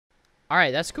All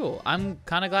right, that's cool. I'm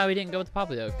kind of glad we didn't go with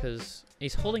Poppy, though, because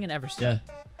he's holding an Everstone. Yeah.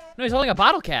 No, he's holding a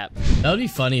bottle cap. That would be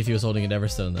funny if he was holding an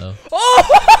Everstone, though. Oh!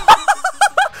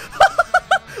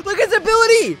 Look at his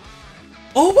ability!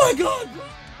 Oh my god!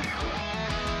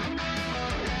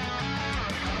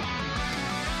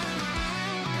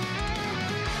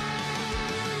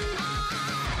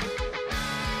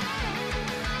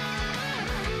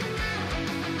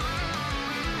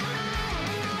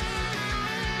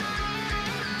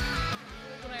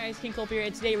 Kingcolpa here,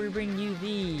 and today we bring you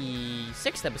the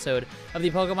 6th episode of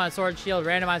the Pokemon Sword Shield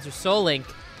Randomizer Soullink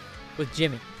with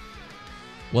Jimmy.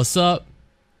 What's up?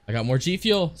 I got more G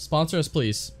Fuel. Sponsor us,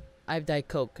 please. I have Diet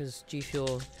Coke because G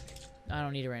Fuel, I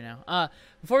don't need it right now.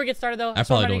 Before we get started though, I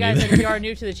probably don't don't guys either. that if you are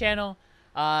new to the channel,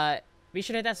 be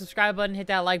sure to hit that subscribe button, hit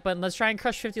that like button. Let's try and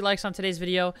crush 50 likes on today's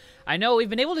video. I know we've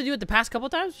been able to do it the past couple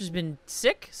times, which has been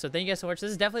sick. So thank you guys so much.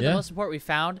 This is definitely the most support we've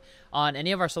found on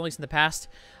any of our Soul Links in the past.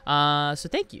 So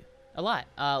thank you a lot.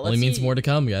 Only means more to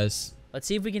come, guys. Let's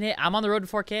see if we can hit. I'm on the road to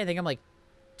 4K. I think I'm like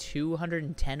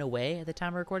 210 away at the time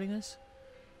of recording this.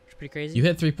 Which is pretty crazy. You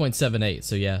hit 3.78,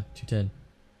 so yeah, 210.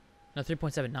 No,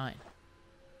 3.79.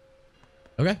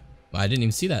 Okay. Well, I didn't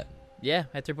even see that. Yeah,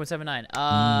 at 3.79.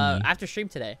 After stream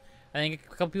today, I think a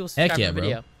couple people subscribed to the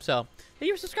video. Bro. So thank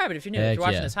you for subscribing if you're new. Heck if you're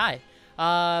watching yeah. this, hi.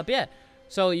 But yeah,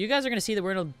 so you guys are gonna see that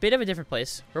we're in a bit of a different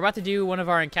place. We're about to do one of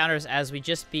our encounters as we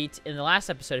just beat in the last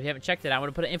episode. If you haven't checked it, I'm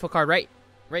gonna put an info card right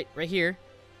here.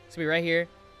 It's gonna be right here.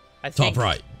 I think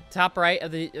top right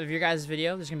of your guys'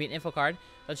 video. There's gonna be an info card.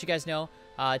 Let you guys know.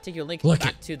 Take your link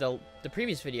back to the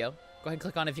previous video. Go ahead and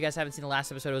click on it if you guys haven't seen the last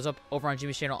episode. It was up over on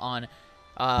Jimmy's channel on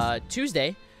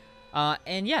Tuesday.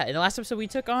 And yeah, in the last episode we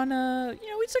took on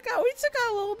we took out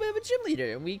a little bit of a gym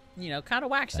leader, and we kind of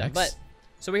waxed him. But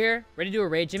so we're here ready to do a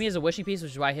raid. Jimmy has a wishing piece,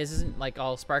 which is why his isn't like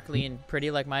all sparkly and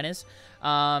pretty like mine is.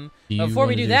 But before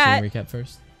we do that, recap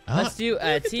first. Let's do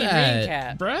a team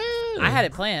recap. Bro. I had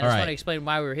it planned. I just want to explain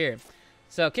why we were here.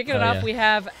 So kicking it off, we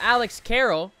have Alex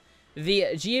Carroll,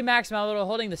 the G-Max Malvado,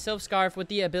 holding the Sylph Scarf with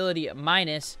the ability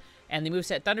minus, and the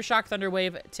moveset Thundershock, Thunder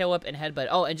Wave, Tail Whip, and Headbutt.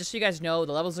 Oh, and just so you guys know,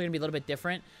 the levels are going to be a little bit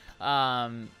different.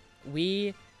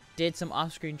 We did some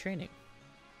off-screen training.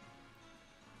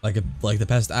 Like the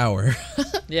past hour.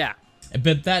 Yeah.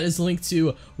 But that is linked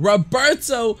to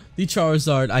Roberto the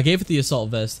Charizard. I gave it the Assault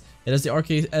Vest. It has the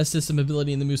RKS system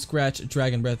ability in the move Scratch,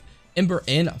 Dragon Breath, Ember,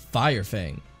 and Fire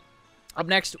Fang. Up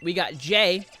next, we got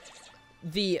Jay,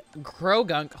 the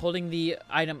Grogunk, holding the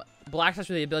item Black Touch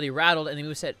with the ability Rattled, and the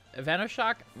moveset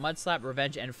Venoshock, Mud Slap,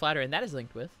 Revenge, and Flatter, and that is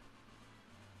linked with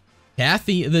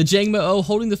Kathy, the Jangmo-O,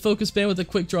 holding the Focus Band with the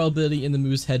Quick Draw ability in the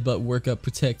moves Headbutt, Work Up,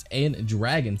 Protect, and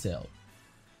Dragon Tail.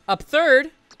 Up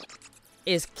third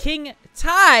is King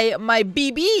Ty, my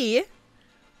BB,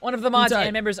 one of the mods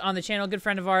and members on the channel, good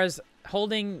friend of ours,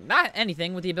 holding not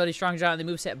anything with the ability Strong Jaw and the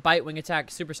moveset Bite, Wing Attack,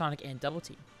 Supersonic, and Double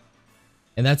Team.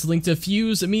 And that's linked to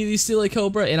Fuse, immediately Steal a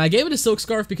Cobra, and I gave it a Silk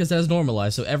Scarf because it has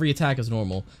normalized, so every attack is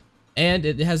normal. And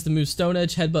it has the moves Stone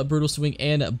Edge, Headbutt, Brutal Swing,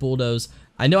 and Bulldoze.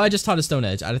 I know I just taught a Stone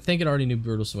Edge. I think it already knew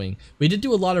Brutal Swing. We did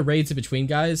do a lot of raids in between,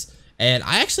 guys, and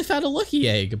I actually found a Lucky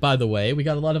Egg, by the way. We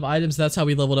got a lot of items. That's how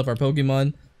we leveled up our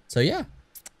Pokemon. So, yeah.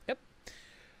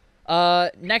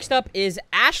 Yep. Next up is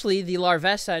Ashley, the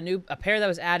Larvesta, a pair that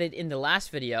was added in the last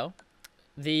video.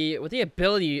 With the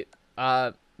ability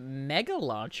Mega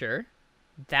Launcher.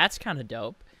 That's kind of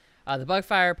dope. The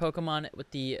Bugfire Pokemon with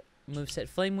the moveset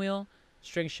Flame Wheel,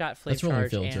 String Shot, Flame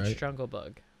Charge, and Struggle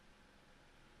Bug.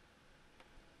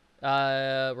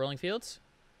 Rolling Fields?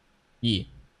 Yeah.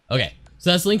 Okay. So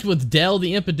that's linked with Dell,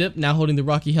 the Impidip, now holding the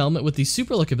Rocky Helmet with the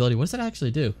Super Luck ability. What does that actually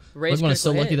do? Raise one is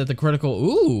so lucky that the critical...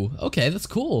 Ooh, okay, that's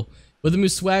cool. With the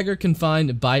move Swagger,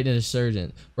 Confine, Bite, and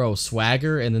Insurgent. Bro,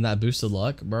 Swagger and then that boosted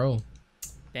luck, bro.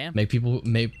 Damn. Make people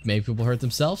hurt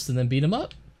themselves and then beat them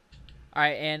up. All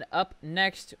right, and up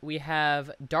next we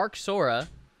have Dark Sora,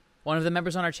 one of the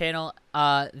members on our channel.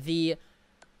 The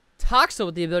Toxel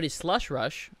with the ability Slush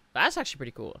Rush. That's actually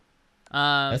pretty cool.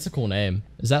 That's a cool name.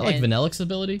 Is that like Vanillix's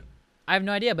ability? I have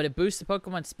no idea, but it boosts the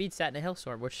Pokemon speed stat in a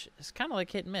Hailstorm, which is kind of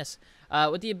like hit and miss.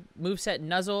 With the moveset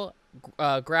Nuzzle,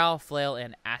 Growl, Flail,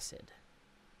 and Acid.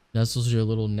 Nuzzle's your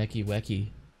little necky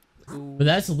wecky. But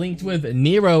that's linked with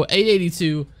Nero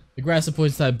 882, the Grass and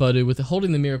Poison type Budu, with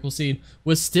holding the Miracle Seed,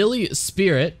 with Stilly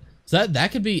Spirit. So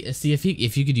that could be, see, if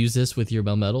you could use this with your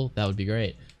Melmetal, that would be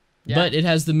great. Yeah. But it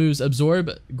has the moves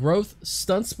Absorb, Growth,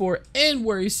 Stunt Spore, and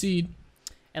Worry Seed.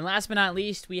 And last but not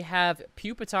least, we have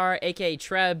Pupitar, aka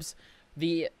Trebs,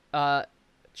 the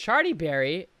Charty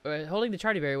Berry, holding the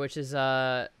Charty Berry, which is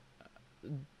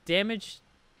damage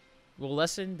will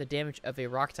lessen the damage of a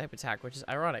rock type attack, which is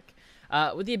ironic.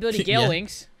 With the ability Gale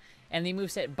Wings, And the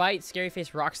moveset Bite, Scary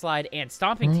Face, Rock Slide, and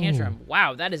Stomping Tantrum.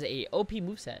 Wow, that is a OP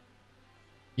moveset.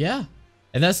 Yeah.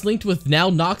 And that's linked with now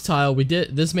Noctile.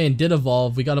 This man did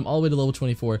evolve. We got him all the way to level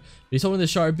 24. But he's holding the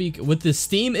Sharp Beak with the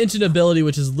Steam Engine ability,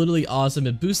 which is literally awesome.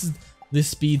 It boosts the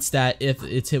speed stat if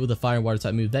it's hit with a fire and water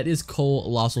type move. That is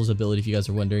Colossal's ability, if you guys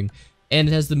are wondering. And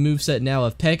it has the moveset now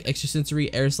of Peck,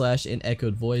 Extrasensory, Air Slash, and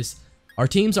Echoed Voice. Our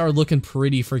teams are looking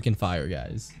pretty freaking fire,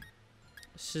 guys.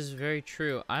 This is very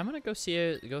true. I'm gonna go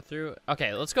go through.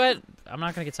 Okay, let's go ahead. I'm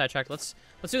not gonna get sidetracked. Let's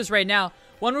do this right now.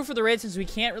 One rule for the raid, since we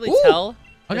can't really tell.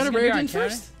 I got a raid in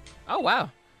first. Oh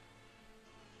wow.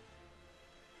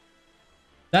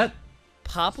 That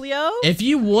Poplio? If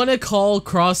you want to call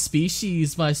cross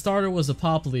species, my starter was a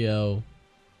Poplio.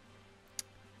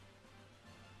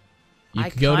 You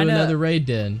could go to another raid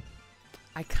den.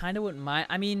 I kind of wouldn't mind.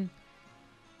 I mean,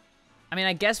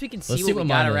 I guess we can see what we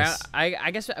got around.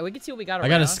 I guess we can see what we got around. I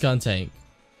got a Skuntank.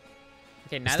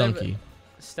 Okay, Stunky.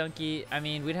 Stunky. I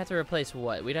mean, we'd have to replace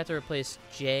what? We'd have to replace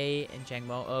Jay and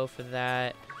Jangmo-O for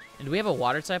that. And do we have a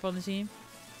water type on the team?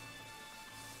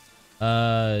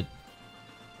 I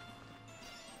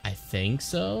think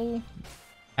so.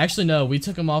 Actually, no. We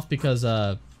took him off because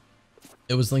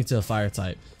it was linked to a fire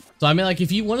type. So I mean, like,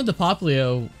 if you wanted the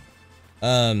Poplio,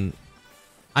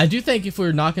 I do think if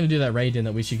we're not going to do that raid den,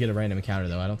 that we should get a random encounter,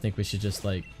 though. I don't think we should just,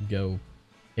 like, go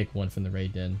pick one from the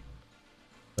raid den.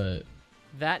 But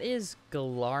that is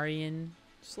Galarian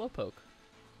Slowpoke.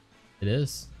 It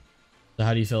is. So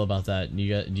how do you feel about that? Do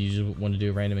you just want to do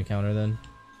a random encounter then?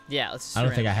 Yeah, let's. I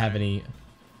don't think I have any.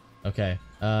 Okay.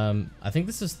 I think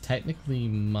this is technically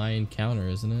my encounter,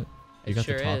 isn't it? You got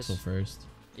the Toxel first.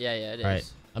 Yeah, it is. All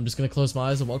right. I'm just gonna close my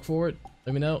eyes and walk forward.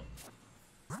 Let me know.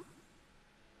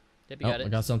 Yep, you got it. I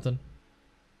got something.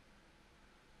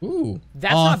 Ooh.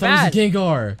 That's not bad. I thought it was a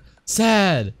Gengar.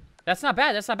 Sad. That's not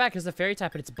bad. That's not bad because the fairy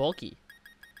type, but it's bulky.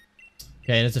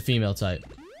 Okay, and it's a female type.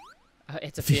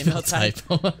 It's a female type.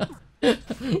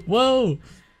 Whoa.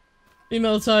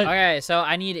 Female type. Okay, so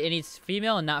it needs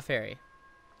female and not fairy.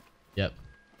 Yep.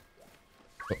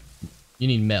 Oh, you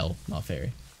need male, not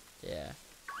fairy. Yeah.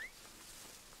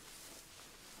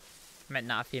 I meant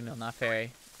not female, not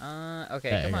fairy.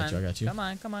 Okay, come on. I got you. Come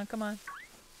on.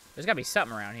 There's gotta be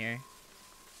something around here.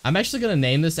 I'm actually gonna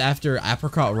name this after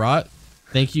Apricot Rot.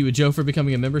 Thank you, Joe, for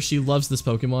becoming a member. She loves this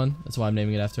Pokemon. That's why I'm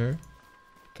naming it after her.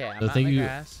 Okay, I'm out in the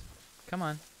grass. Come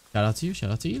on. Shout out to you.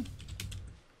 Shout out to you. You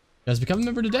guys become a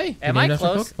member today. Am I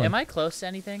close? Am I close to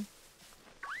anything?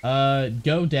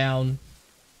 Go down.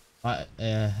 I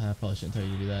probably shouldn't tell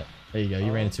you to do that. There you go.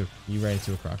 You ran into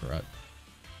a Crocodile.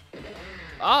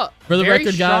 Oh, for the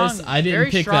record, guys, I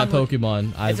didn't pick that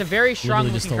Pokemon. It's a very strong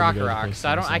looking Crocodile, so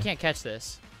I can't catch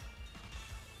this.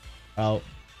 Oh,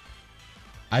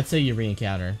 I'd say you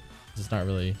re-encounter. It's not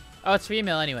really. Oh, it's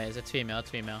female anyways. It's female.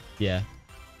 Yeah.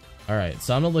 All right,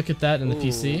 so I'm gonna look at that in the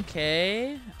PC.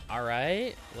 Okay. All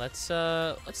right. Let's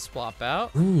swap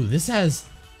out. Ooh, this has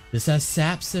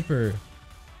Sap Sipper.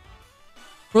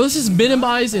 Bro, this is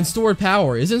minimize and stored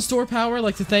power. Isn't stored power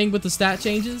like the thing with the stat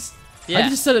changes? Yeah. I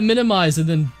just set it minimize and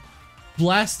then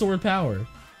blast stored power.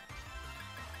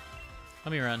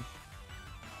 Let me run.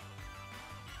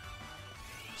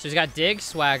 She's got dig,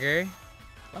 swagger.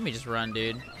 Let me just run,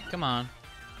 dude. Come on.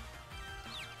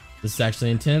 This is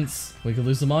actually intense. We could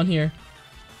lose them on here.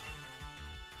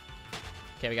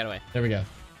 Okay, we got away. There we go.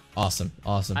 Awesome.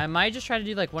 I might just try to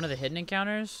do like one of the hidden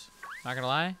encounters. Not gonna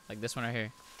lie. Like this one right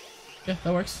here. Yeah,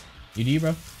 that works. You do,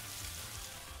 bro.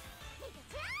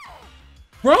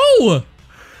 Bro!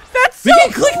 That's so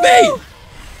cool!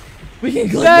 We can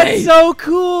clickbait! That's so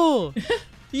cool!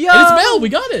 Yo! And it's male! We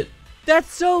got it!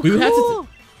 That's so cool!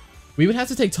 We would have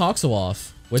to take Toxel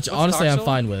off, which honestly Toxel? I'm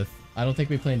fine with. I don't think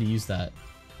we plan to use that.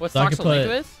 What's Toxel linked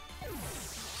with?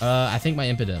 I think my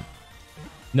Impidimp.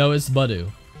 No, it's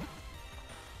Budu.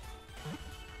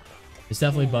 It's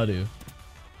definitely Budu.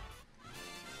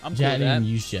 I'm cool with that. Even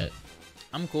used yet.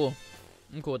 I'm cool.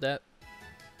 I'm cool with that.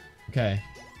 Okay.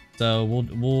 So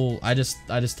we'll I just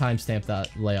timestamped that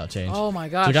layout change. Oh my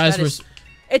gosh. So guys,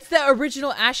 it's the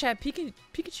original Ashap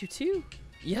Pikachu too.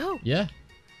 Yo. Yeah.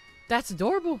 That's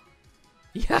adorable.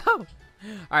 Yo. All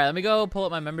right, let me go pull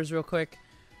up my members real quick.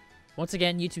 Once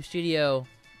again, YouTube Studio.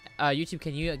 YouTube,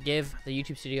 can you give the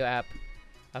YouTube Studio app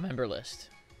a member list?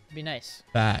 It'd be nice.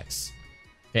 Facts.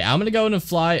 Okay, I'm gonna go in and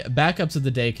fly back up to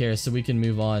the daycare so we can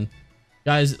move on.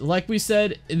 Guys, like we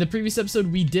said in the previous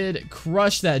episode, we did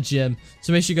crush that gym,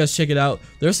 so make sure you guys check it out.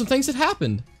 There are some things that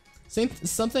happened.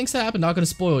 Some things that happened, not gonna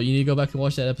spoil it. You need to go back and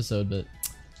watch that episode, but it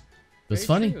was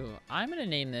funny. True. I'm gonna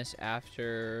name this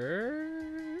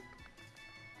after...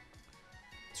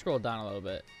 Scroll down a little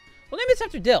bit. We'll name this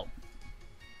after Dill.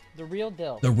 The real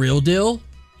Dill. The real deal?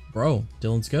 Bro,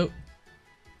 Dylan's goat.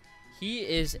 He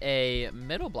is a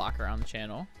middle blocker on the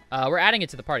channel. We're adding it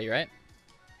to the party, right?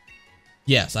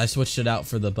 Yes, I switched it out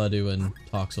for the Budu and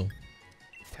Toxel.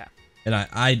 Okay. And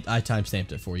I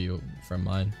timestamped it for you from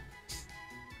mine.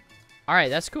 All right,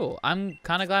 that's cool. I'm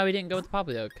kind of glad we didn't go with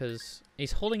Poppy, though, because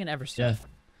he's holding an Everstone. Yeah.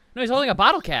 No, he's holding a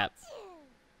bottle cap.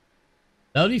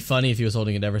 That would be funny if he was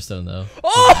holding an Everstone, though.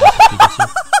 Oh!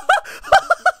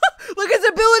 Look at his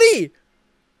ability!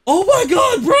 Oh my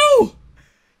god, bro!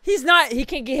 He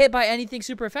can't get hit by anything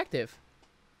super effective.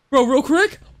 Bro, real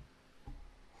quick.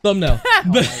 Thumbnail.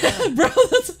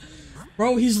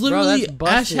 Bro, he's literally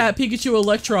Ash Hat Pikachu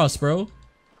Electros, bro.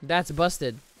 That's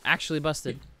busted. Actually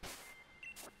busted.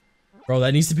 Bro,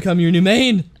 that needs to become your new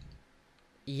main.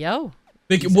 Yo.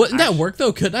 Wouldn't that work,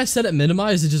 though? Couldn't I set it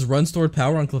minimized and just run stored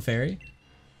power on Clefairy?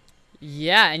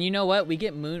 Yeah, and you know what? We'll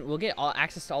get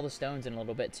access to all the stones in a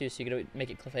little bit, too, so you can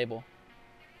make it Clefable.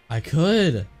 I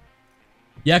could.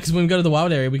 Yeah, because when we go to the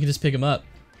wild area, we can just pick him up.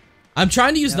 I'm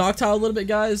trying to use Noctile a little bit,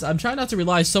 guys. I'm trying not to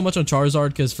rely so much on Charizard,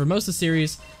 because for most of the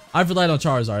series, I've relied on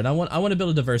Charizard. I want to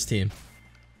build a diverse team.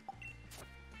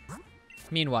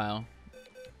 Meanwhile,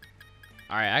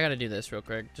 all right, I gotta do this real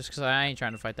quick, just because I ain't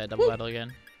trying to fight that double battle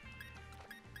again.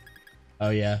 Oh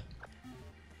yeah.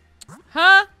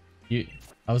 Huh?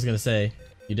 I was gonna say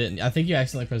you didn't. I think you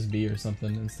accidentally pressed B or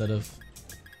something instead of.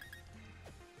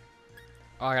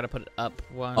 Oh, I gotta put it up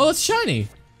one. Oh, it's shiny.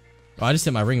 Oh, I just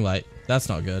hit my ring light. That's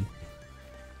not good.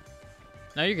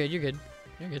 No, you're good. You're good.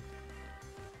 You're good.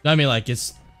 No, I mean like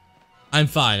it's. I'm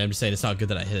fine. I'm just saying it's not good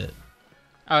that I hit it.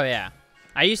 Oh yeah.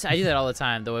 I do that all the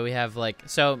time. The way we have like,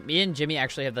 so me and Jimmy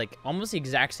actually have like almost the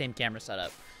exact same camera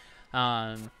setup.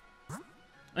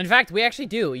 In fact, we actually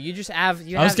do. You just have.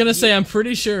 I was gonna say I'm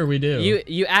pretty sure we do.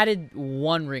 You added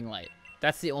one ring light.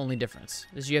 That's the only difference.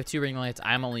 Is you have two ring lights.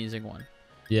 I'm only using one.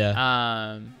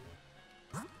 Yeah.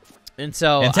 And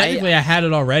so. And technically, I had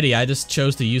it already. I just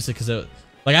chose to use it because it.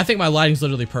 Like I think my lighting's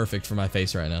literally perfect for my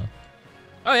face right now.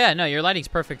 Oh yeah, no, your lighting's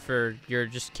perfect for your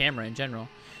just camera in general.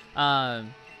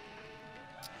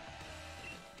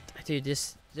 Dude,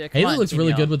 this Haley looks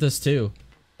really good with this too.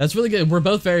 That's really good. We're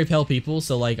both very pale people,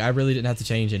 so like I really didn't have to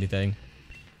change anything.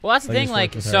 Well, that's the thing.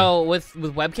 Like, so with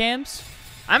webcams,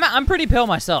 I'm pretty pale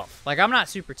myself. Like, I'm not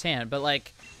super tan, but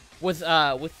like with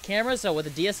cameras, so with a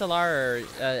DSLR or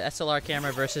SLR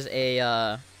camera versus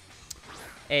a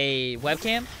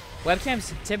webcam,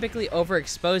 webcams typically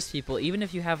overexpose people, even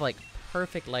if you have like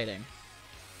perfect lighting.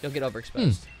 You'll get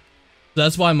overexposed.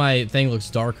 That's why my thing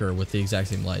looks darker with the exact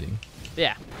same lighting.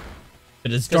 Yeah.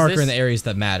 But it's darker in the areas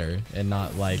that matter and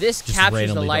not like this just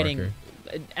captures the lighting.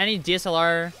 Darker. Any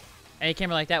DSLR, any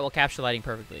camera like that will capture the lighting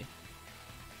perfectly.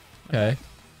 Okay.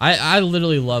 I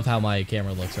literally love how my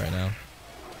camera looks right now.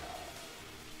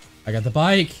 I got the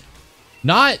bike.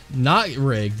 Not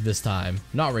rigged this time.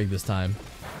 Not rigged this time.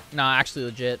 No, actually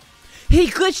legit. He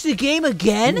glitched the game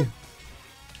again?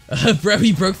 Bro,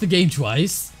 he broke the game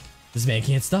twice. This man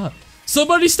can't stop.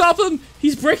 Somebody stop him!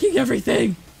 He's breaking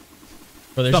everything!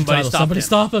 Bro, there's Somebody your title. Somebody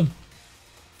stop him!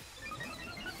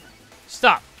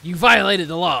 Stop! You violated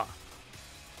the law.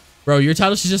 Bro, your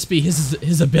title should just be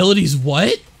his abilities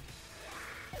what?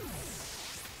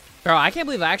 Bro, I can't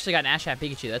believe I actually got an Ash Hat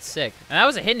Pikachu. That's sick. And that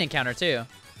was a hidden encounter too.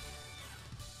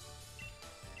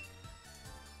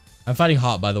 I'm fighting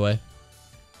Hot, by the way.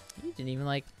 You didn't even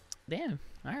like... Damn.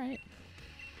 Alright.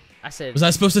 I said... Was I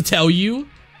supposed to tell you?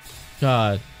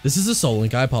 God. This is a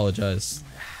Soullink. I apologize.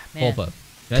 Man. Colpa.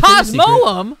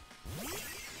 Cosmoem? Yeah,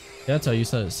 that's how you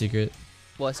said it's secret.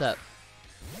 What's up?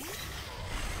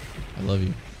 I love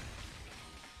you.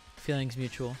 Feelings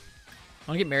mutual.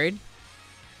 Want to get married?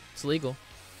 It's legal.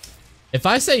 If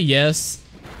I say yes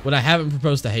when I haven't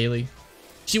proposed to Haley,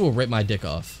 she will rip my dick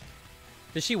off.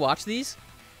 Does she watch these?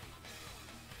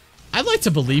 I'd like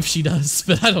to believe she does,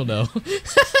 but I don't know.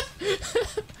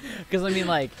 Because, I mean,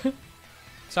 like...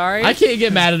 Sorry? I can't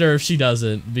get mad at her if she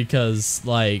doesn't, because,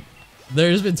 like...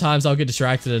 There's been times I'll get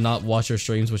distracted and not watch her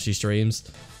streams when she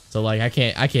streams. So, like, I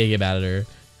can't get mad at her.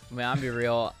 I mean, I'll be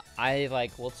real. I,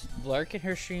 like, will lurk in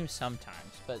her streams sometimes.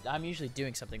 But I'm usually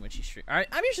doing something when she streams.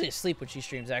 I'm usually asleep when she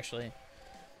streams, actually.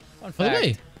 Fun fact. By the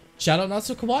way, shout out Not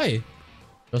So Kawaii.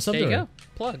 Go sub there you to her. go.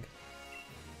 Plug.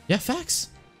 Yeah, facts.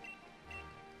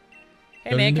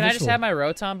 Hey, man, can I just have my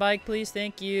Rotom bike, please?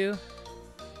 Thank you.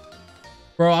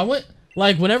 Bro, I went...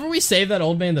 Like, whenever we saved that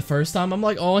old man the first time, I'm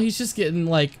like, oh, he's just getting,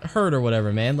 like, hurt or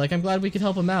whatever, man. Like, I'm glad we could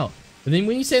help him out. But then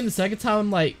when you say him the second time,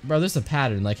 I'm like, bro, there's a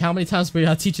pattern. Like, how many times we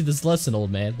gotta teach you this lesson, old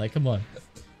man? Like, come on.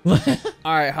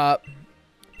 Alright, Hop.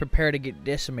 Prepare to get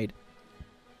decimated.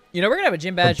 You know, we're gonna have a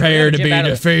gym badge. Prepare to be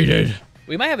defeated.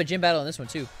 We might have a gym battle in this one,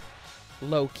 too.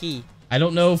 Low key. I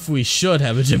don't know if we should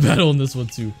have a gym battle in this one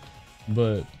too,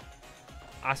 but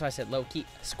That's why I said low key.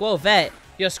 Squovette.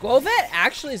 Yo, Squovette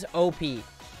actually is OP.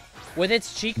 With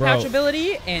its cheek pouch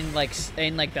ability and like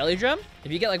belly drum,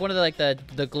 if you get like one of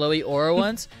the glowy aura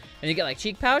ones, and you get like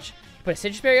cheek pouch, put a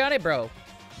citrus berry on it, bro.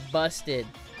 Busted.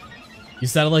 You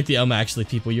sounded like the actually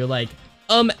people. You're like,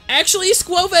 actually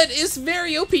Squovette is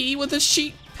very OP with its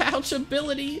cheek pouch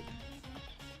ability.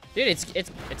 Dude,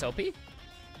 it's OP.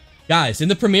 Guys, in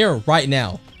the premiere right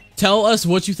now, tell us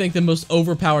what you think the most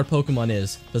overpowered Pokemon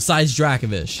is besides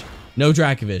Dracovish. No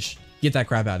Dracovish. Get that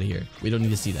crap out of here. We don't need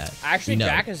to see that. Actually,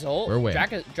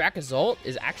 Dracozolt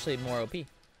is actually more OP.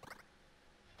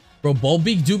 Bro,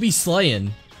 Bulbeak do be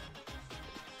slaying.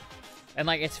 And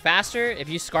like, it's faster. If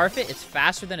you scarf it, it's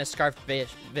faster than a scarfed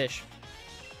Vish.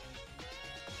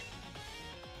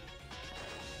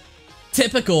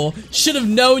 Typical. Should have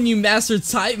known you mastered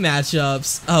type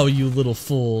matchups. Oh, you little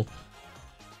fool.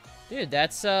 Dude,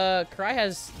 that's Cry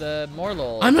has the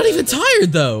Morlul. I'm not even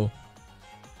tired though.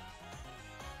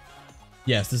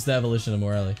 Yes, this is the evolution of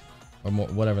Morelli. Or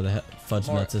whatever the fudge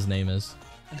nuts his name is.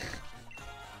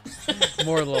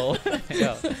 Morlul.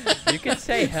 Yo, you can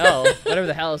say hell. Whatever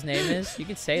the hell his name is, you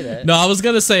can say that. No, I was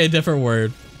gonna say a different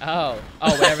word. Oh,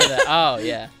 whatever that. Oh,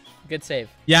 yeah. Good save.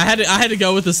 Yeah, I had to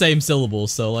go with the same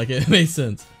syllables, so like it makes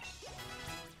sense.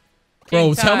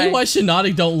 Bro, tell me why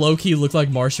Shiinotic don't low-key look like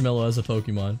Marshmallow as a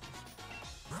Pokemon.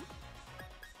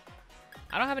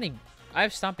 I don't have any. I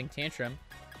have Stomping Tantrum.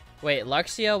 Wait,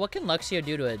 Luxio? What can Luxio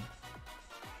do to a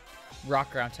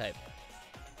rock ground type?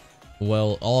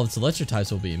 Well, all of its electric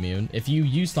types will be immune. If you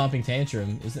use Stomping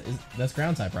Tantrum, that's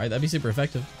ground type, right? That'd be super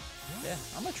effective. Yeah,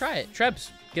 I'm gonna try it. Trebs,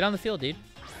 get on the field, dude.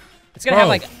 It's gonna have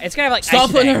like stop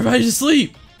Ice putting Fang. everybody to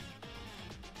sleep.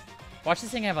 Watch this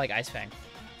thing have like Ice Fang.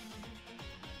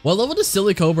 What level does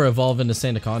Silly Cobra evolve into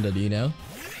Sandaconda, do you know?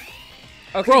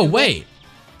 Okay, bro, wait.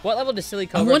 What level does Silly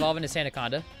Cobra evolve into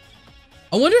Sandaconda?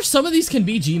 I wonder if some of these can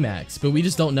be G-Max, but we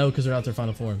just don't know because they're out their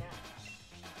final form.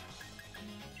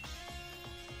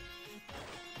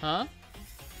 Huh?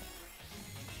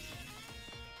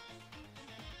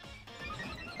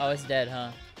 Oh, it's dead,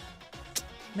 huh?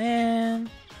 Man.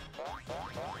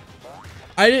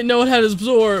 I didn't know it had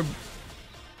Absorb.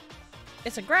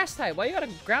 It's a grass type. Why you got a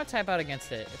ground type out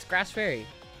against it? It's Grass Fairy.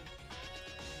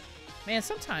 Man,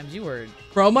 sometimes you were...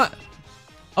 Bro,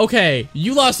 okay,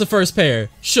 you lost the first pair.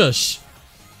 Shush.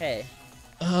 Hey.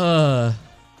 Alright,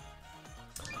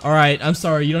 I'm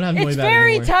sorry. You don't have to worry about it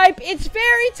anymore. It's fairy type. It's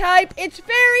fairy type.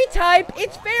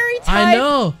 It's fairy type. I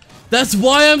know. That's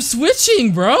why I'm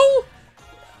switching, bro.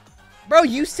 Bro,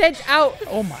 you sent out...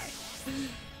 Oh, my.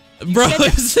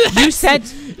 You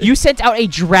sent out a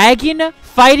dragon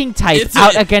fighting type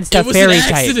against a fairy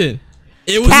type.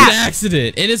 It was an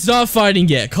accident, and it's not fighting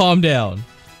yet. Calm down.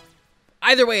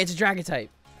 Either way, it's a dragon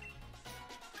type.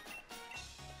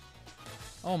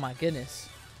 Oh my goodness.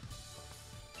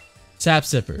 Sap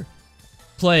Sipper.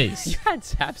 Plays. You had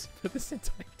Sap Sipper this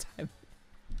entire time.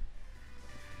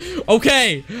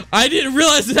 Okay, I didn't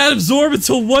realize it had Absorb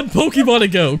until one Pokemon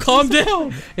ago. Calm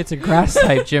down. It's a grass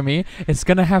type, Jimmy. It's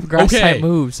gonna have grass type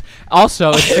moves.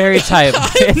 Also, it's fairy type.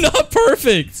 I'm not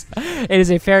perfect. It is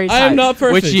a fairy type. I am not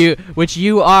perfect. Which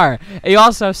you are. And you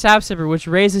also have Sap Sipper, which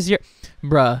raises your...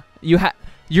 Bruh, you're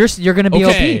gonna be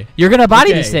OP. You're gonna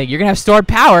body this thing. You're gonna have stored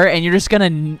power, and you're just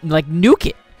gonna like nuke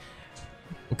it.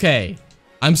 Okay,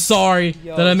 I'm sorry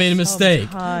that I made a mistake.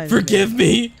 Forgive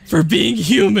me for being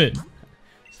human.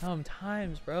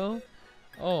 Sometimes, bro.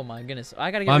 Oh my goodness,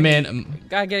 I gotta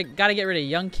get gotta get rid of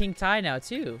young King Tai now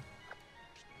too.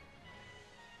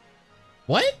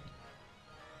 What?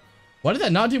 Why did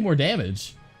that not do more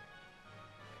damage?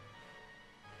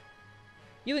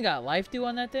 You even got Life Dew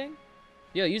on that thing?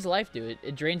 Yo, use Life Dew.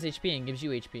 It drains HP and gives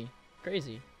you HP.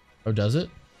 Crazy. Oh, does it?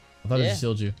 I thought it just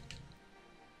healed you.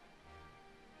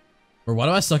 Or why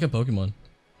do I suck at Pokemon?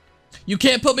 You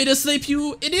can't put me to sleep,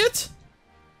 you idiot!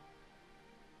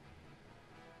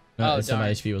 No, oh, darn. My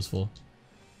HP was full.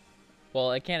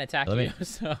 Well, it can't attack you,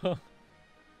 so...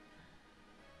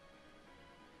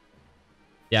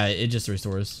 Yeah, it just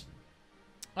restores.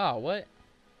 Oh, what?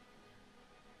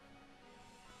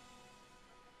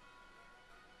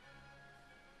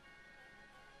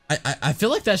 I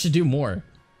feel like that should do more.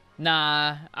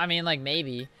 Nah, I mean, like,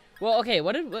 maybe. Well, okay,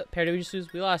 what pair did we just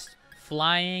lose? We lost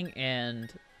Flying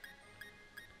and...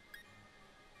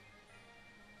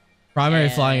 Primary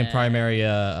Flying and primary,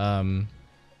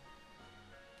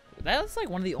 That's like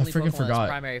one of the only Pokemon that's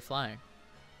primary Flying.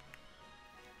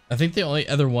 I think the only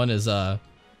other one is, Yveltal,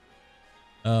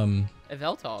 right?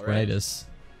 Tornadus.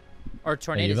 Or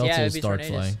Tornadus, yeah, it'd be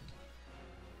Tornadus.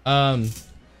 Flying.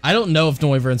 I don't know if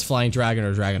Noivern's flying dragon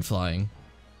or dragon flying.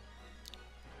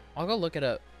 I'll go look it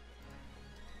up.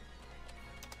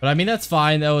 But I mean, that's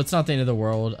fine though. It's not the end of the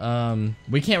world.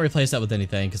 We can't replace that with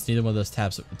anything because neither one of those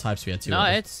types we had two. No,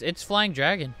 of. it's flying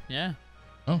dragon. Yeah.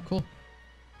 Oh, cool.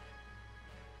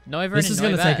 Noivern. This is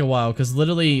gonna take a while because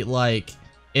literally, like,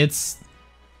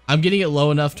 I'm getting it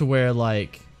low enough to where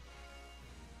like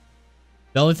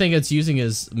the only thing it's using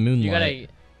is moonlight.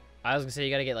 I was gonna say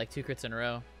you gotta get like 2 crits in a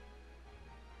row.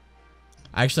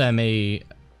 Actually,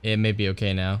 it may be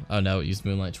okay now. Oh no, it used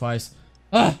moonlight twice.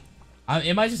 Ah,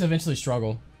 it might just eventually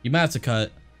struggle. You might have to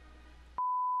cut.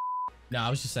 No, I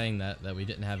was just saying that we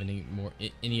didn't have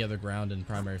any other ground and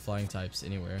primary flying types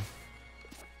anywhere.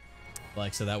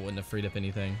 Like, so that wouldn't have freed up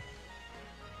anything.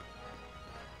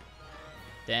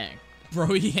 Dang. Bro,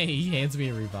 he hands me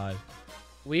a revive.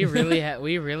 We really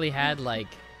had like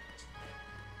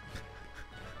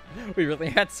we really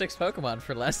had 6 Pokemon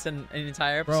for less than an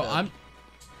entire episode.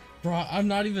 Bro, I'm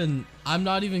not even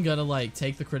gonna like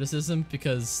take the criticism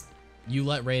because you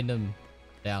let random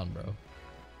down, bro.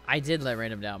 I did let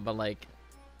random down, but like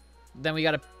then we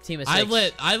got a team of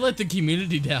 6. I let the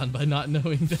community down by not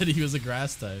knowing that he was a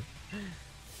grass type.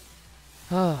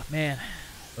 Oh man.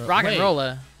 Bro, Rock and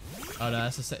Rolla. Oh no,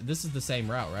 this is the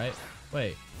same route, right?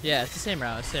 Wait. Yeah, it's the same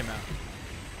route.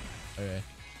 Okay.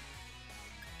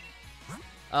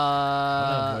 I'm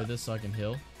Uh, gonna avoid this so I can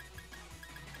heal.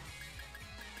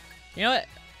 You know what?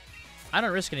 I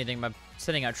don't risk anything by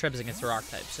sending out Tribs against the rock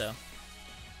type, so.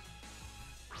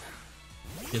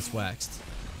 Gets waxed.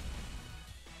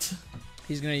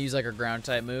 He's gonna use like a ground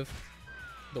type move.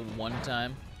 The one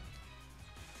time.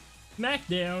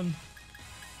 Smackdown.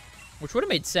 Which would have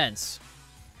made sense.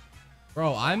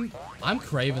 Bro, I'm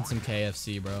craving some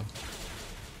KFC, bro.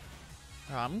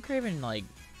 Bro, I'm craving like,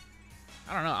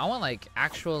 I don't know. I want like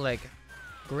actual like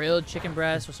grilled chicken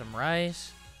breast with some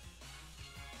rice.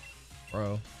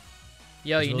 Bro.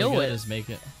 Yo, you know what? Just make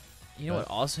it. You know what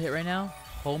also hit right now?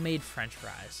 Homemade French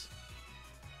fries.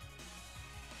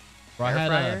 Bro, I Air had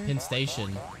fryer? a Penn Station,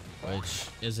 which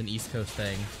is an East Coast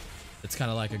thing. It's kind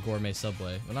of like a gourmet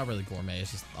Subway. Well, not really gourmet.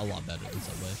 It's just a lot better than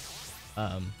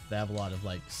Subway. They have a lot of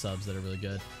like subs that are really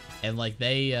good, and like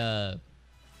they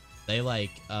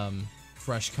like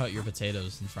fresh cut your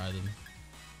potatoes and fry them.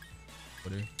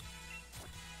 Twitter.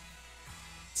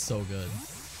 So good.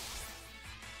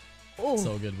 Oh,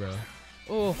 So good, bro.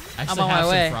 oh! I'm Actually, on have my some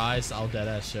way. fries. I'll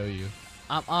deadass show you.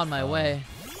 I'm on my way.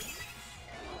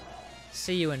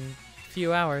 See you in a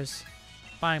few hours.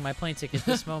 Buying my plane ticket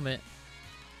this moment.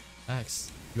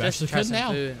 Max, you Just to actually try could some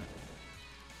now. food.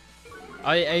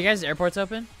 Are you guys' airports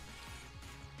open?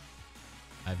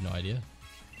 I have no idea.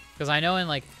 Because I know in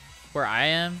like where I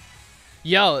am,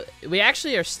 yo, we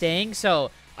actually are staying.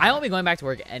 So I won't be going back to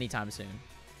work anytime soon.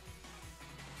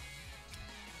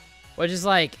 Which is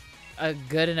like a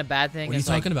good and a bad thing. What are you It's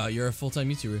like, talking about? You're a full-time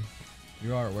YouTuber.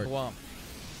 You are at work. well,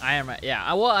 I am right.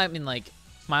 Yeah. Well, I mean like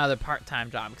my other part-time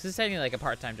job because it's technically like a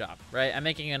part-time job, right? I'm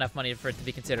making enough money for it to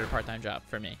be considered a part-time job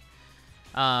for me.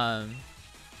 And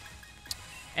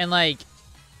like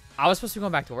I was supposed to be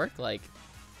going back to work like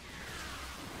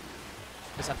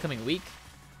this upcoming week,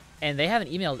 and they haven't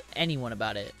emailed anyone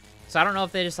about it. So I don't know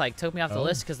if they just like took me off the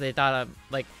list because they thought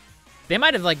like they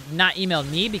might have like not emailed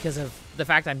me because of the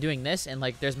fact I'm doing this, and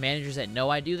like there's managers that know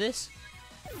I do this.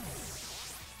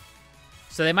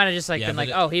 So they might have just like been like,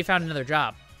 oh, he found another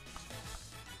job.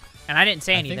 And I didn't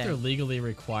say anything. I think they're legally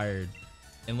required,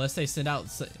 unless they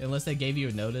gave you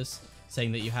a notice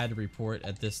saying that you had to report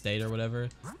at this date or whatever.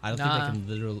 I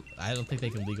don't think they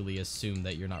can legally assume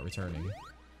that you're not returning.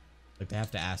 Like they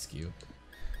have to ask you.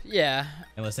 Yeah.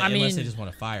 Unless they just want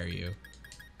to fire you.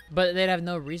 But they'd have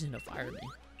no reason to fire me.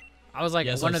 I was like,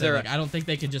 Yeah, one of their. like, I don't think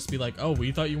they could just be like, oh,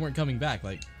 we thought you weren't coming back.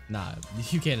 Like, nah,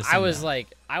 you can't assume I was that. like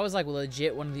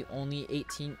legit one of the only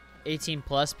 18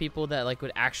 plus people that like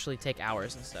would actually take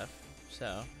hours and stuff.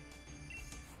 So.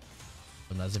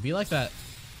 Sometimes it'd be like that.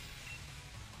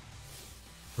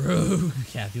 Bro,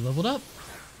 Kathy leveled up.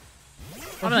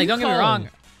 I mean, like, don't get me wrong.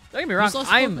 Don't get me wrong.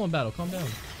 Pokemon battle. Calm down.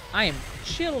 I am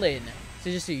chilling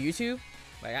to just do YouTube.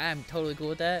 Like, I am totally cool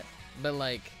with that. But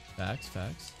like,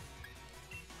 Facts.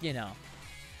 you know,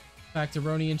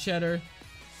 Factoroni and cheddar.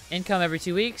 income every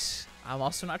 2 weeks. I'm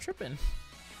also not tripping.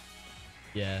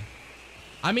 Yeah.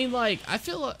 I mean, like, I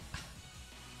feel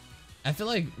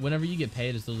like whenever you get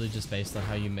paid, it's literally just based on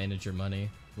how you manage your money.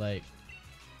 Like,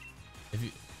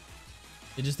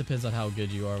 it just depends on how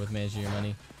good you are with managing your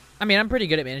money. I mean, I'm pretty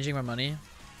good at managing my money,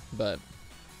 but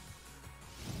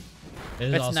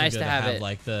It's also nice good to have it.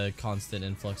 like the constant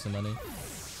influx of money.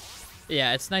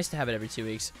 yeah, it's nice to have it every 2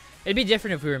 weeks. It'd be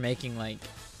different if we were making like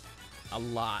a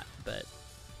lot, but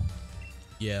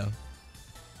Yeah.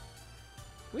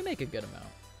 We make a good amount,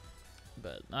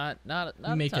 but not We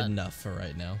a make ton. enough for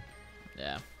right now.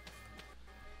 Yeah.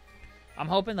 I'm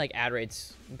hoping like ad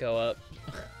rates go up,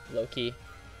 low key.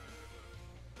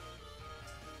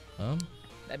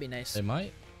 That'd be nice. They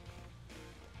might.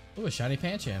 Ooh, a shiny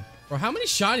Pancham. Bro, how many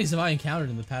shinies have I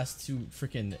encountered in the past 2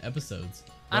 freaking episodes?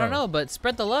 I don't know, but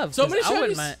spread the love. So many I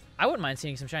wouldn't shinies. mind. I wouldn't mind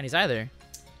seeing some shinies either.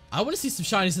 I want to see some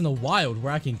shinies in the wild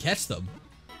where I can catch them.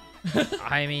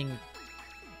 I mean,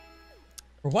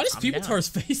 Bro, why does I'm Pupitar's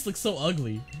face look so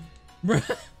ugly? Bro.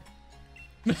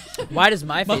 why does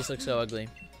my face look so ugly?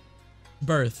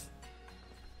 Birth.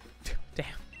 Damn.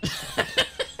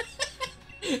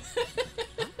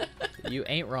 You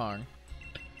ain't wrong.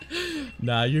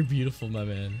 Nah, you're beautiful, my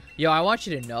man. Yo, I want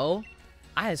you to know,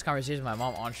 I had this conversation with my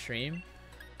mom on stream.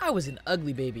 I was an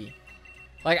ugly baby.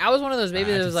 Like, I was one of those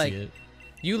babies that was like,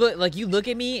 you look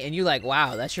at me and you like,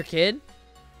 wow, that's your kid?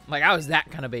 Like, I was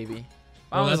that kind of baby.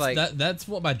 Well, was like, that's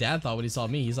what my dad thought when he saw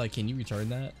me. He's like, can you return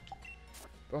that?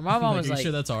 Or my mom was Are you like,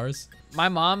 sure that's ours? my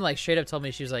mom like straight up told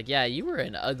me, she was like, yeah, you were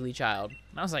an ugly child.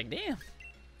 And I was like, damn.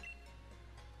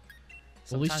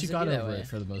 Well, at least Sometimes you it got be that over way. it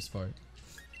for the most part.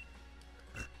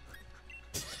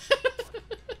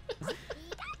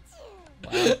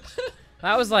 Wow.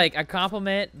 That was like a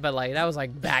compliment, but like that was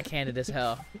like backhanded as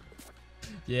hell.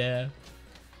 Yeah.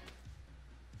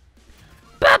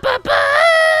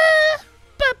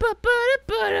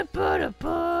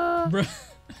 Bro,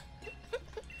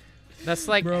 That's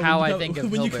like bro, how when I you think come,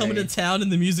 of when you Hillberry. come into town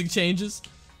and the music changes.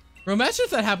 Bro, imagine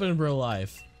if that happened in real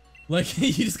life. Like,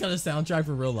 you just got a soundtrack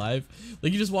for real life.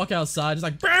 Like, you just walk outside, it's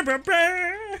like, bah, bah, bah,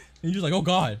 and you're just like, oh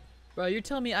god. Bro, you're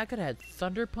telling me I could have had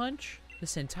Thunder Punch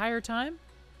this entire time?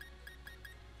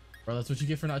 Bro, that's what you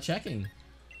get for not checking.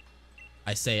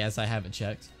 I say as I haven't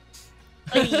checked.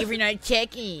 If you're not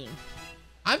checking.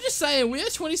 I'm just saying, we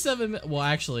had 27 minutes. Well,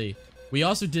 actually, we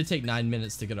also did take 9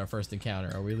 minutes to get our first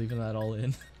encounter. Are we leaving that all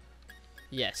in?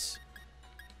 Yes.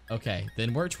 Okay,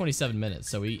 then we're at 27 minutes,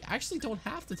 so we actually don't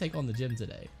have to take on the gym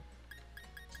today.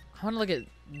 I want to look at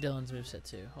Dylan's moveset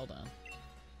too. Hold on.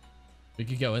 We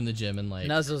could go in the gym and like...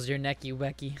 Nuzzles your necky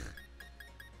wecky.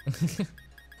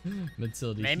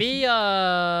 Mid-tilde. Maybe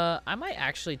I might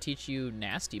actually teach you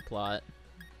nasty plot.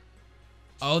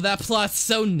 Oh, that plot's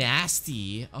so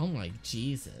nasty. Oh my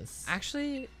Jesus.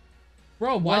 Actually,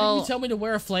 Bro, why didn't well- you tell me to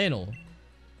wear a flannel?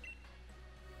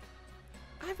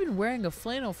 I've been wearing a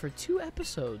flannel for 2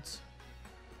 episodes.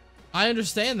 I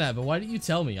understand that, but why didn't you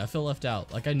tell me? I feel left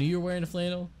out. Like, I knew you were wearing a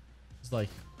flannel. It's like,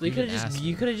 You could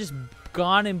have just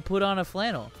gone and put on a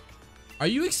flannel. Are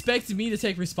you expecting me to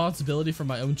take responsibility for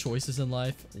my own choices in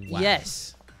life? Wow.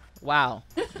 Yes. Wow.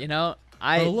 You know,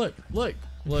 I. Oh, look.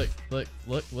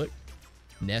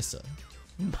 Nessa.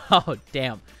 Oh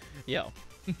damn. Yo,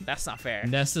 that's not fair.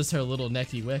 Nessa's her little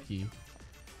necky wecky.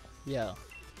 Yo.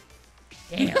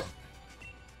 Damn.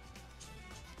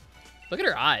 Look at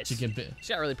her eyes. She can She's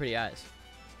got really pretty eyes.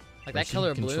 Like Or that she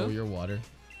color of can control blue. your water.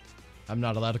 I'm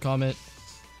not allowed to comment.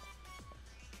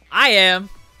 I am.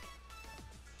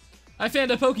 I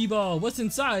found a Pokeball. What's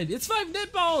inside? It's 5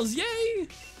 net balls. Yay!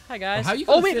 Hi guys. how you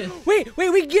Oh gonna wait, fit? wait.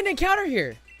 We can get an encounter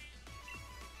here.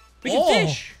 We can Oh.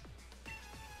 fish.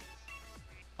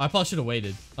 I probably should have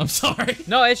waited. I'm sorry.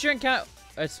 No, it's your encounter.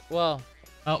 It's well,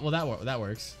 Oh, well, that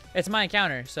works. it's my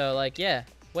encounter. So like, yeah.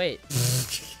 Wait.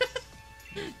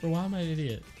 But why am I an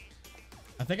idiot?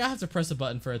 I think I have to press a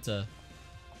button for it to...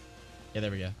 Yeah, there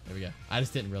we go. There we go. I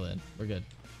just didn't reel in. We're good.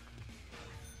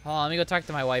 Hold on, let me go talk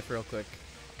to my wife real quick.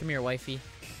 Come here, wifey.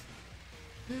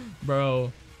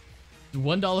 Bro,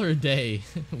 $1 a day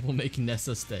will make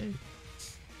Nessa stay.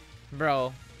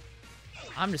 Bro,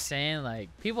 I'm just saying, like,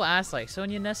 people ask, like,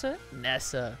 Sonia, Nessa?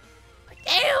 Nessa. Like,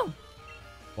 damn!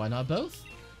 Why not both?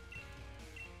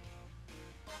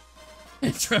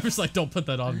 Trevor's like, don't put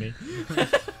that on me.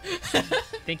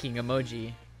 Thinking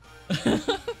emoji.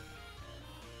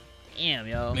 Damn,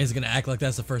 yo. He's gonna act like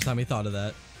that's the first time he thought of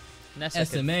that. Nessa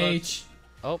could SMH.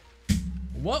 fuck- Oh,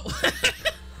 What?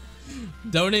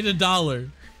 Donate $1.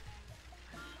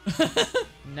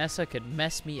 Nessa could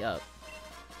mess me up.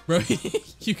 Bro,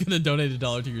 you could have donated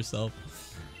 $1 to yourself.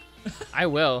 I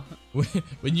will.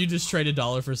 When you just trade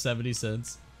 $1 for 70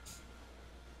 cents.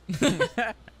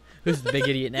 Who's the big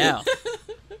idiot now?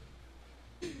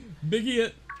 Big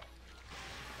idiot.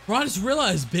 Bro, I just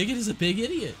realized Bigot is a big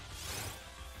idiot.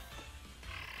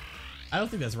 I don't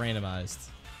think that's randomized.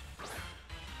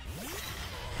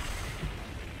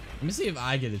 Let me see if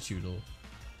I get a Choodle.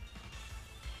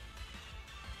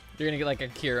 You're gonna get like a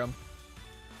Kyurem.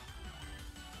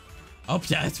 Oh,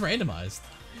 yeah, it's randomized.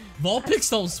 Vulpix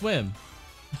don't swim.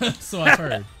 So I've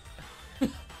heard.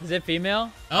 Is it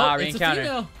female? Oh, it's a re-encounter.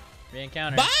 female.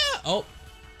 Re-encounter. Bye. Oh.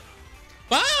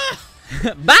 Bye.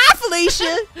 Bye,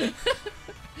 Felicia.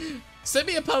 Send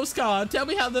me a postcard. Tell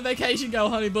me how the vacation go,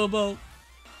 honey boo boo.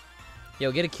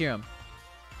 Yo, get a Kyurem.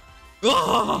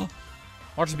 Oh,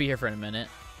 I'll just be here for a minute.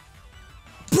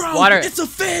 bro, Water. it's a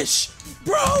fish.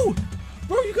 Bro,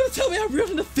 you gonna tell me I'm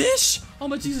reeling the fish? Oh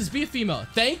my Jesus, be a female.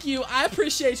 Thank you. I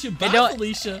appreciate you. Bye,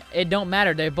 Felicia. It don't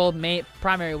matter. They're both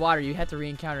primary water. You have to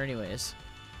re-encounter anyways.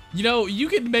 You know, you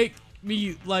can make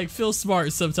me like feel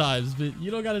smart sometimes, but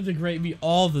you don't gotta degrade me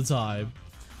all the time.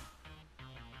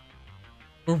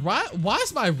 But why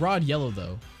is my rod yellow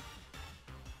though?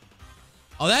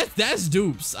 Oh, that's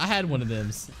dupes. I had one of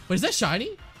them. Wait, is that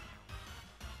shiny?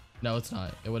 No, it's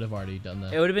not. It would have already done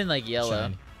that. It would have been like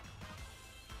yellow.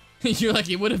 You're like,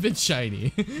 it would have been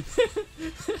shiny.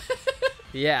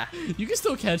 Yeah. You can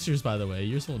still catch yours, by the way.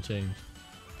 Yours won't change.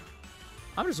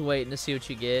 I'm just waiting to see what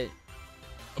you get.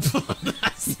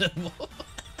 I said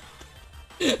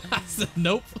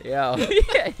nope. Yo,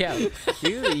 yeah.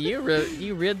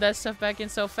 You reeled that stuff back in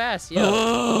so fast.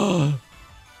 Yo.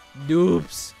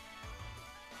 Dupes.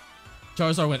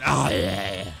 Charizard went, oh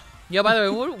yeah. Yo, by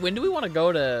the way, when do we want to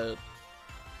go to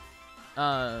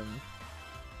the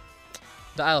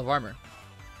Isle of Armor?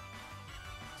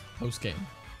 Post game.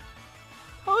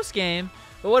 Post game.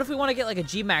 But what if we want to get like a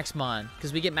G-Max Mon?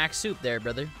 Because we get Max Soup there,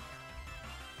 brother.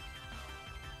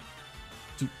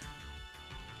 Soup.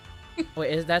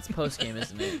 Wait, that's post game,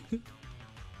 isn't it?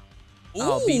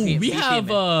 Ooh, we have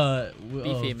be a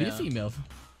female.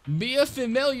 Be a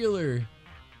familiar.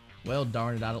 Well,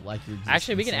 darn it, I don't like your existence.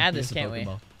 Actually, we can add this, can't we?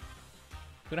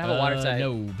 We don't have a water type.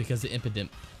 No, because the Impidimp.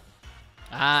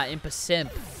 Ah,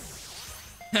 Impa-Simp.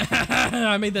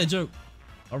 I made that joke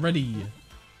already.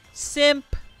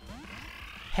 Simp.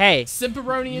 Hey.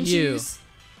 Simperoni and you cheese.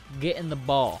 Get in the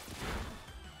ball.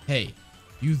 Hey,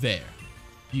 you there.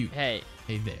 You. Hey.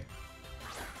 Hey there.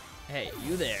 Hey,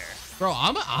 you there. Bro,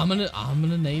 I'm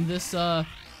gonna name this hold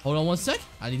on one sec.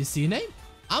 I need to see a name.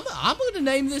 I'm gonna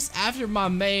name this after my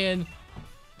man.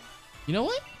 You know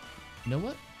what? You know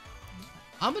what?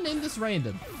 I'm gonna name this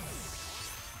Random.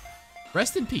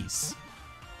 Rest in peace.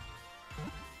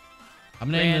 I'm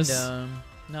gonna name this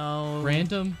No.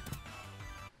 Random.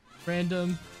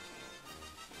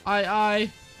 I.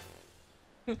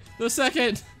 The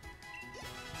second.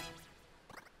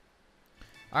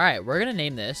 All right, we're gonna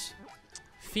name this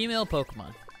female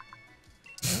Pokemon.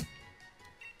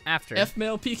 After.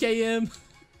 F-male PKM.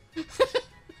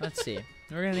 Let's see.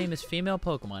 We're gonna name this female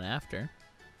Pokemon after.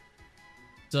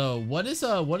 So what is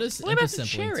Impa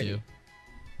Charity?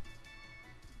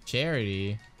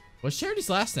 Charity. What's Charity's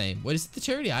last name? What is it? The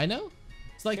Charity I know?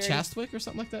 It's like Charity. Chastwick or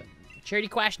something like that. Charity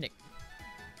Quashnik.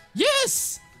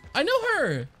 Yes, I know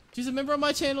her. She's a member of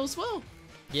my channel as well.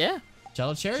 Yeah.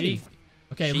 Shout out Charity.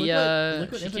 Okay, She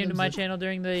look what she came to my channel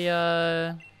during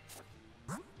the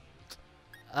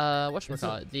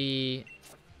whatchamacallit? The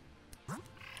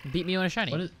Beat Me on a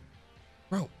Shiny.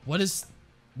 What is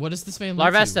this man?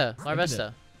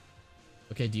 Larvesta.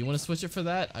 Okay, do you want to switch it for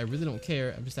that? I really don't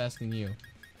care. I'm just asking you.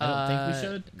 I don't think we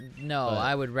should. No, but...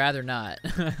 I would rather not.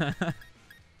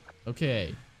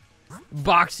 Okay.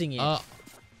 Boxing it.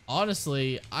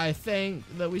 Honestly, I think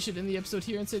that we should end the episode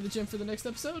here and save the gym for the next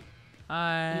episode.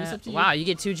 Wow, you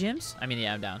get 2 gyms? I mean,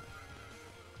 yeah, I'm down.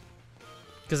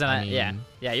 Because then yeah,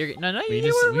 you're no, we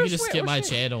can just skip my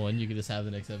channel and you can just have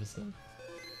the next episode.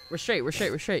 We're straight. All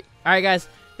right, guys.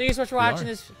 Thank you so much for watching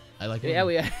this. I like it. Yeah,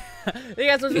 we are. Thank you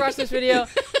guys so much for watching this video.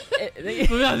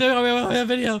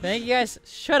 Thank you guys.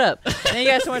 Shut up. Thank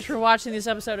you guys so much for watching this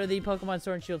episode of the Pokemon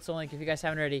Sword and Shield Soullink. If you guys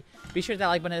haven't already, be sure to hit that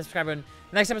like button and subscribe button.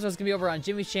 The next episode is gonna be over on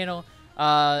Jimmy's channel.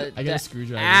 I got a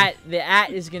screwdriver. The @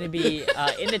 is gonna be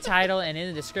in the title and in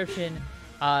the description.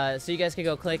 So you guys can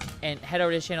go click and head over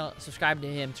to his channel, subscribe to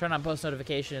him, turn on post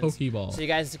notifications. Pokeball. So you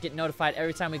guys get notified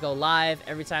every time we go live,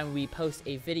 every time we post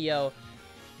a video.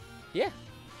 Yeah.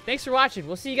 Thanks for watching.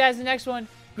 We'll see you guys in the next one.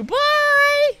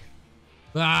 Goodbye.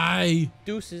 Bye.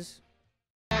 Deuces.